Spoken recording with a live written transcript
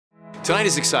Tonight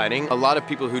is exciting. A lot of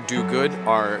people who do good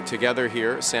are together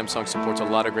here. Samsung supports a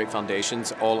lot of great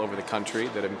foundations all over the country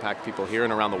that impact people here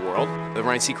and around the world. The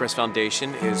Ryan Seacrest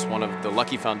Foundation is one of the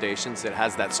lucky foundations that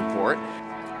has that support.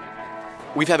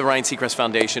 We've had the Ryan Seacrest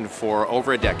Foundation for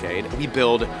over a decade. We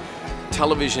build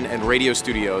television and radio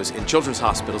studios in children's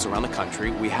hospitals around the country.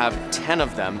 We have 10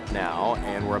 of them now,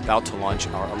 and we're about to launch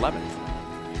our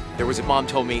 11th. There was a mom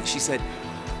told me, she said,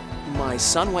 my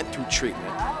son went through treatment,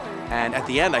 and at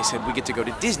the end I said, we get to go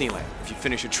to Disneyland if you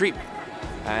finish your treatment.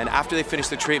 And after they finished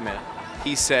the treatment,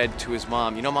 he said to his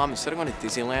mom, you know, Mom, instead of going to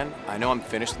Disneyland, I know I'm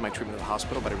finished with my treatment at the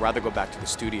hospital, but I'd rather go back to the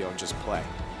studio and just play.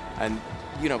 And,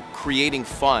 you know, creating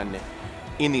fun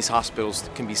in these hospitals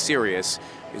that can be serious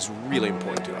is really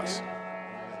important to us.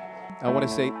 I want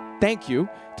to say thank you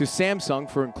to Samsung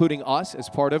for including us as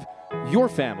part of your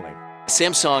family.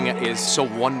 Samsung is so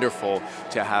wonderful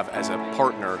to have as a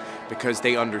partner because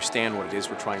they understand what it is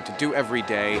we're trying to do every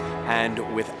day,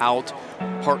 and without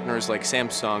partners like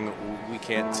Samsung, we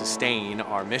can't sustain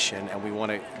our mission, and we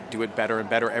want to do it better and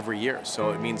better every year.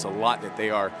 So it means a lot that they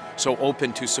are so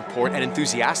open to support and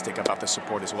enthusiastic about the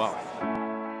support as well.